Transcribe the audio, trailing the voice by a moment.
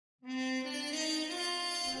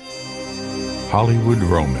Hollywood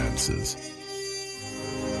Romances.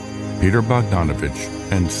 Peter Bogdanovich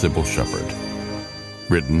and Cybil Shepherd.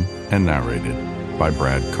 Written and narrated by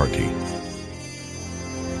Brad Carty.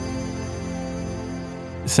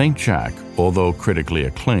 St. Jack, although critically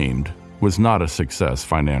acclaimed, was not a success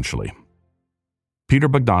financially. Peter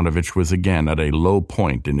Bogdanovich was again at a low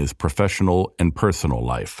point in his professional and personal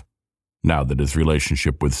life, now that his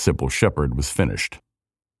relationship with Cybil Shepherd was finished.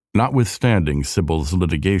 Notwithstanding Cybill's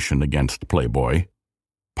litigation against Playboy,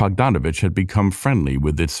 Bogdanovich had become friendly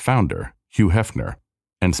with its founder, Hugh Hefner,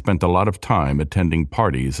 and spent a lot of time attending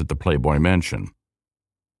parties at the Playboy Mansion.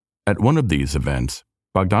 At one of these events,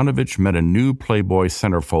 Bogdanovich met a new Playboy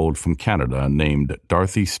centerfold from Canada named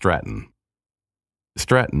Dorothy Stratton.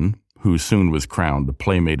 Stratton, who soon was crowned the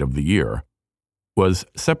Playmate of the Year, was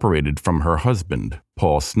separated from her husband,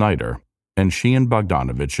 Paul Snider, and she and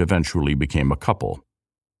Bogdanovich eventually became a couple.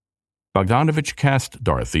 Bogdanovich cast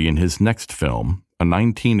Dorothy in his next film, a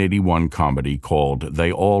 1981 comedy called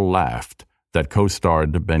They All Laughed, that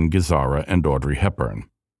co-starred Ben Gazzara and Audrey Hepburn.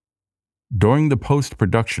 During the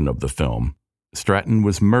post-production of the film, Stratton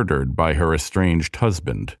was murdered by her estranged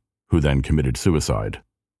husband, who then committed suicide.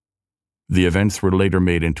 The events were later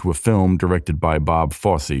made into a film directed by Bob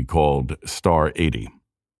Fosse called Star 80.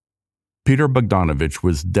 Peter Bogdanovich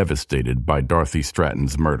was devastated by Dorothy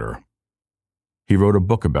Stratton's murder. He wrote a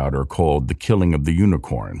book about her called The Killing of the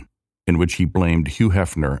Unicorn, in which he blamed Hugh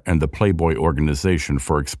Hefner and the Playboy organization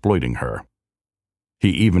for exploiting her. He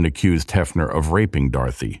even accused Hefner of raping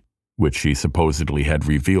Dorothy, which she supposedly had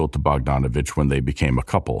revealed to Bogdanovich when they became a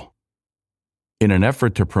couple. In an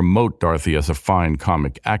effort to promote Dorothy as a fine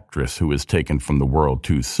comic actress who was taken from the world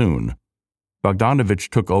too soon, Bogdanovich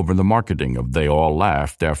took over the marketing of They All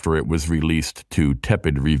Laughed after it was released to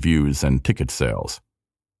tepid reviews and ticket sales.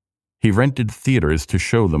 He rented theaters to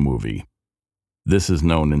show the movie. This is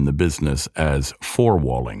known in the business as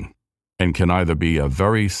four-walling, and can either be a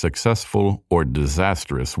very successful or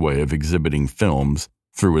disastrous way of exhibiting films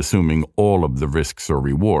through assuming all of the risks or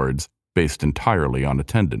rewards based entirely on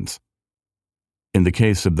attendance. In the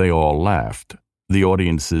case of They All Laughed, the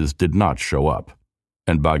audiences did not show up,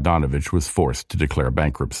 and Bogdanovich was forced to declare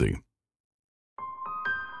bankruptcy.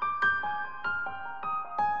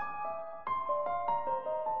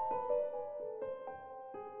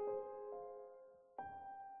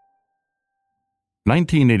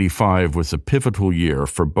 "1985 was a pivotal year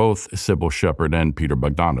for both Cybil Shepherd and Peter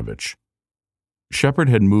Bogdanovich. Shepherd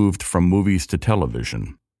had moved from movies to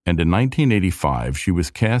television, and in 1985 she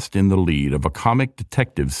was cast in the lead of a comic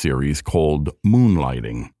detective series called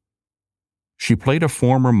Moonlighting. She played a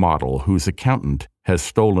former model whose accountant has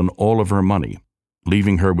stolen all of her money,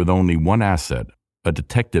 leaving her with only one asset, a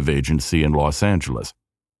detective agency in Los Angeles.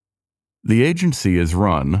 The agency is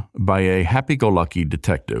run by a happy-go-lucky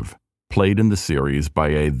detective, played in the series by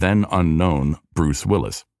a then-unknown Bruce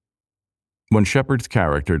Willis. When Shepherd's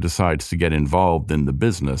character decides to get involved in the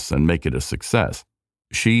business and make it a success,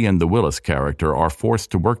 she and the Willis character are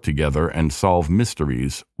forced to work together and solve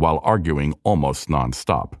mysteries while arguing almost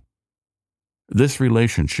nonstop. This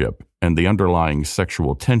relationship and the underlying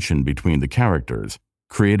sexual tension between the characters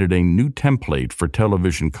created a new template for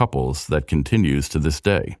television couples that continues to this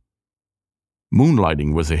day.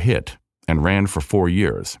 Moonlighting was a hit and ran for 4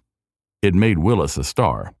 years. It made Willis a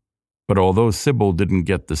star, but although Cybill didn't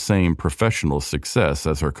get the same professional success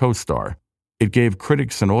as her co-star, it gave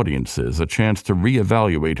critics and audiences a chance to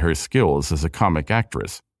reevaluate her skills as a comic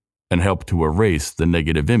actress and helped to erase the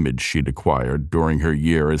negative image she'd acquired during her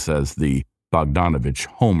years as the Bogdanovich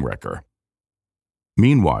homewrecker.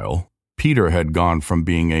 Meanwhile, Peter had gone from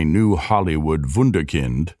being a new Hollywood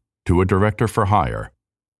wunderkind to a director for hire.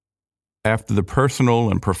 After the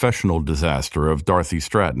personal and professional disaster of Dorothy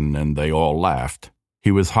Stratton and They All Laughed,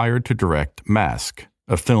 he was hired to direct Mask,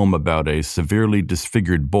 a film about a severely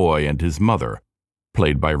disfigured boy and his mother,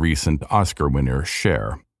 played by recent Oscar winner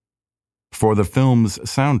Cher. For the film's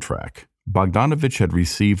soundtrack, Bogdanovich had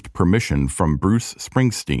received permission from Bruce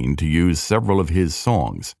Springsteen to use several of his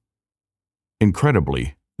songs.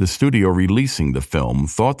 Incredibly, the studio releasing the film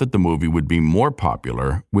thought that the movie would be more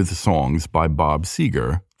popular with songs by Bob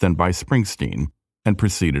Seger than by Springsteen, and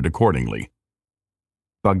proceeded accordingly.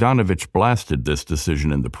 Bogdanovich blasted this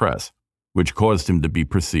decision in the press, which caused him to be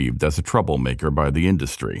perceived as a troublemaker by the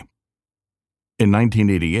industry. In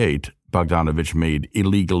 1988, Bogdanovich made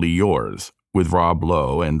Illegally Yours with Rob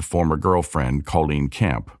Lowe and former girlfriend Colleen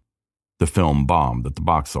Camp. The film bombed at the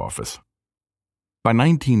box office. By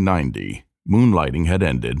 1990, Moonlighting had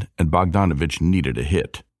ended and Bogdanovich needed a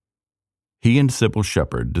hit. He and Cybil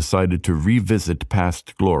Shepherd decided to revisit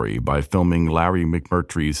past glory by filming Larry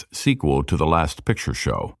McMurtry's sequel to The Last Picture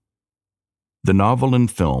Show. The novel and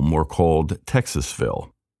film were called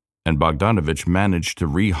Texasville, and Bogdanovich managed to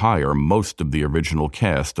rehire most of the original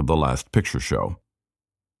cast of The Last Picture Show.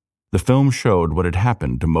 The film showed what had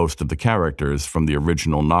happened to most of the characters from the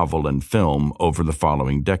original novel and film over the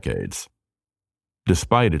following decades.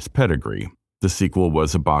 Despite its pedigree, the sequel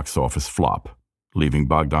was a box office flop, leaving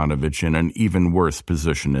Bogdanovich in an even worse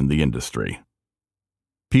position in the industry.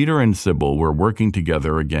 Peter and Cybill were working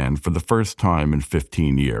together again for the first time in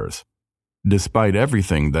 15 years. Despite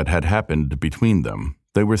everything that had happened between them,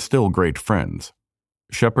 they were still great friends.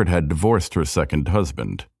 Shepherd had divorced her second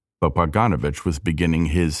husband, but Bogdanovich was beginning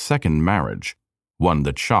his second marriage, one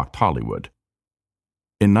that shocked Hollywood.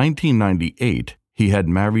 In 1998, he had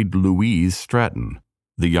married Louise Stratton,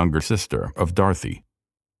 the younger sister of Dorothy.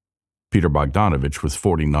 Peter Bogdanovich was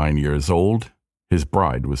 49 years old. His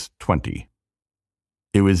bride was 20.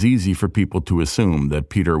 It was easy for people to assume that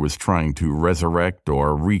Peter was trying to resurrect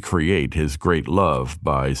or recreate his great love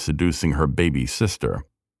by seducing her baby sister,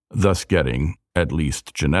 thus getting, at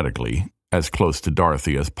least genetically, as close to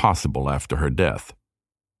Dorothy as possible after her death.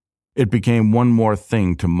 It became one more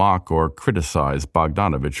thing to mock or criticize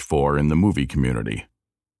Bogdanovich for in the movie community.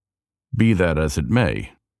 Be that as it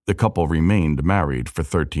may, the couple remained married for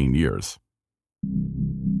 13 years.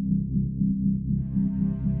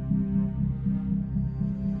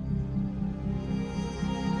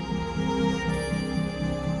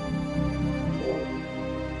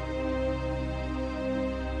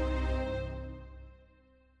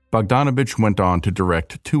 Bogdanovich went on to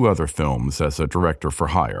direct 2 other films as a director for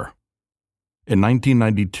hire. In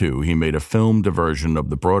 1992, he made a filmed version of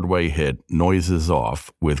the Broadway hit Noises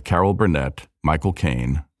Off with Carol Burnett, Michael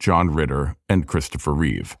Caine, John Ritter, and Christopher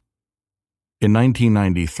Reeve. In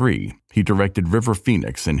 1993, he directed River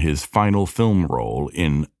Phoenix in his final film role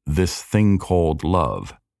in This Thing Called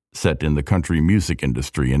Love, set in the country music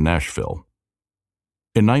industry in Nashville.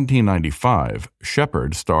 In 1995,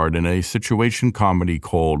 Shepherd starred in a situation comedy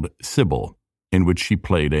called Cybill, in which she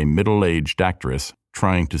played a middle-aged actress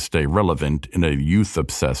trying to stay relevant in a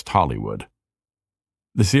youth-obsessed Hollywood.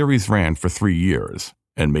 The series ran for 3 years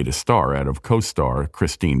and made a star out of co-star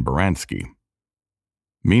Christine Baranski.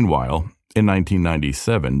 Meanwhile, in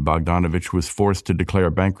 1997, Bogdanovich was forced to declare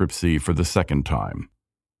bankruptcy for the second time.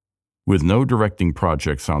 With no directing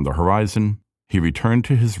projects on the horizon, he returned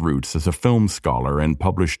to his roots as a film scholar and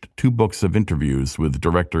published 2 books of interviews with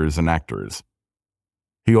directors and actors.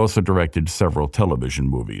 He also directed several television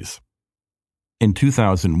movies. In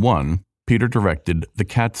 2001, Peter directed The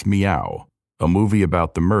Cat's Meow, a movie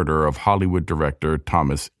about the murder of Hollywood director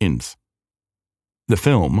Thomas Ince. The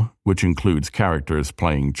film, which includes characters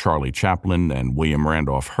playing Charlie Chaplin and William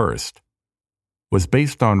Randolph Hearst, was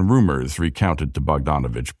based on rumors recounted to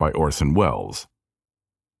Bogdanovich by Orson Welles.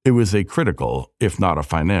 It was a critical, if not a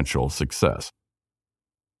financial, success.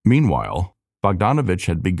 Meanwhile, Bogdanovich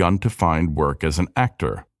had begun to find work as an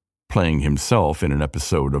actor, playing himself in an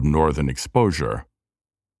episode of Northern Exposure,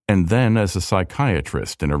 and then as a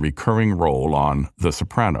psychiatrist in a recurring role on The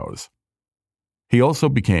Sopranos. He also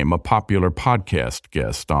became a popular podcast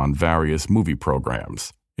guest on various movie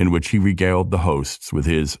programs, in which he regaled the hosts with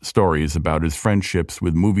his stories about his friendships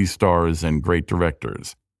with movie stars and great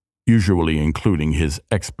directors, usually including his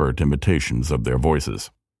expert imitations of their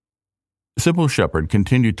voices. Cybill Shepherd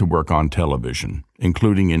continued to work on television,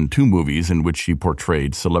 including in 2 movies in which she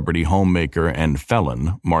portrayed celebrity homemaker and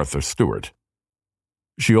felon Martha Stewart.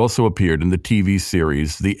 She also appeared in the TV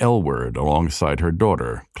series The L Word alongside her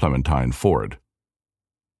daughter, Clementine Ford.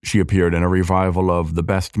 She appeared in a revival of The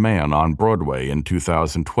Best Man on Broadway in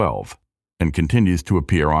 2012 and continues to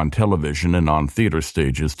appear on television and on theater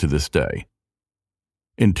stages to this day.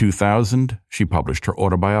 In 2000, she published her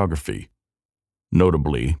autobiography.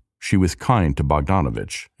 Notably, she was kind to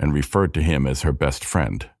Bogdanovich and referred to him as her best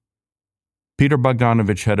friend. Peter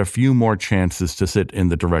Bogdanovich had a few more chances to sit in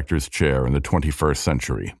the director's chair in the 21st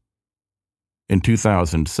century. In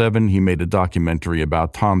 2007, he made a documentary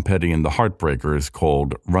about Tom Petty and the Heartbreakers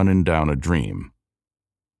called Runnin' Down a Dream.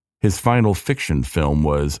 His final fiction film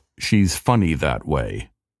was She's Funny That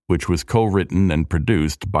Way, which was co-written and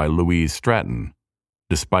produced by Louise Stratton,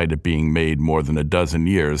 despite it being made more than a dozen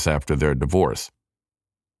years after their divorce.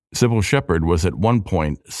 Cybill Shepherd was at one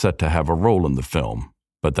point set to have a role in the film,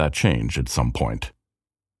 but that changed at some point.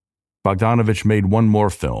 Bogdanovich made one more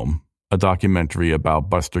film, a documentary about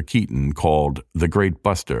Buster Keaton called The Great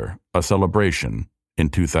Buster, A Celebration, in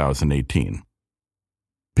 2018.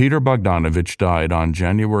 Peter Bogdanovich died on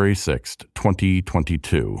January 6,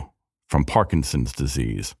 2022, from Parkinson's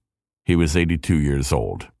disease. He was 82 years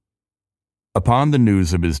old. Upon the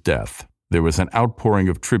news of his death, there was an outpouring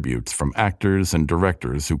of tributes from actors and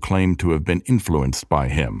directors who claimed to have been influenced by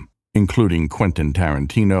him, including Quentin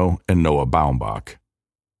Tarantino and Noah Baumbach.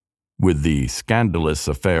 With the scandalous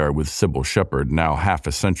affair with Cybill Shepherd now half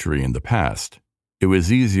a century in the past, it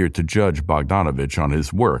was easier to judge Bogdanovich on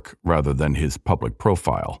his work rather than his public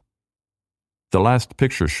profile. The Last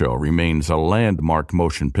Picture Show remains a landmark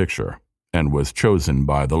motion picture and was chosen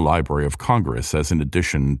by the Library of Congress as an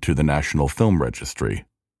addition to the National Film Registry.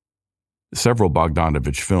 Several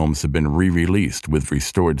Bogdanovich films have been re-released with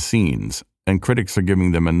restored scenes, and critics are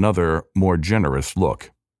giving them another, more generous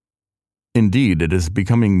look. Indeed, it is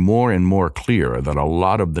becoming more and more clear that a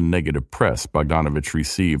lot of the negative press Bogdanovich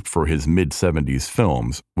received for his mid-70s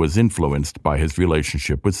films was influenced by his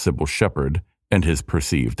relationship with Cybill Shepherd and his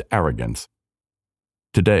perceived arrogance.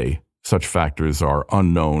 Today, such factors are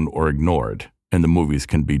unknown or ignored, and the movies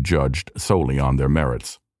can be judged solely on their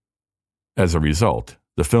merits. As a result,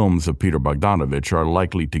 the films of Peter Bogdanovich are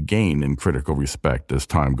likely to gain in critical respect as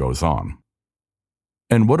time goes on.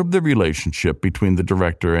 And what of the relationship between the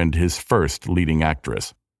director and his first leading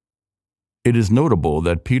actress? It is notable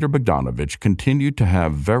that Peter Bogdanovich continued to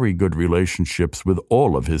have very good relationships with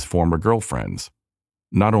all of his former girlfriends.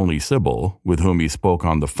 Not only Cybill, with whom he spoke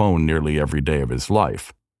on the phone nearly every day of his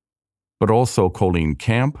life, but also Colleen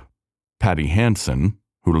Camp, Patty Hansen,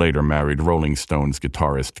 who later married Rolling Stones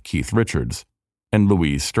guitarist Keith Richards, and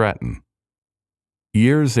Louise Stratton.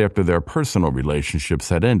 Years after their personal relationships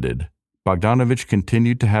had ended, Bogdanovich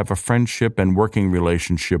continued to have a friendship and working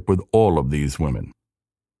relationship with all of these women.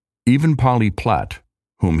 Even Polly Platt,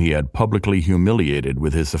 whom he had publicly humiliated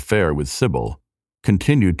with his affair with Cybill,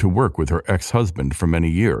 continued to work with her ex-husband for many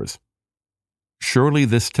years. Surely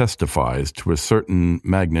this testifies to a certain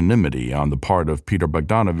magnanimity on the part of Peter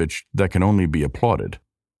Bogdanovich that can only be applauded.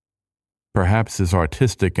 Perhaps his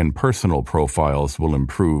artistic and personal profiles will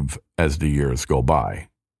improve as the years go by.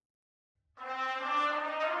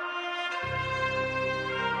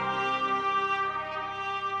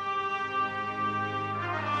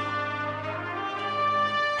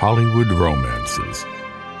 Hollywood Romances.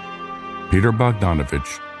 Peter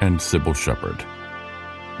Bogdanovich and Cybill Shepherd.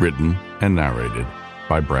 Written and narrated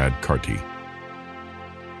by Brad Carty.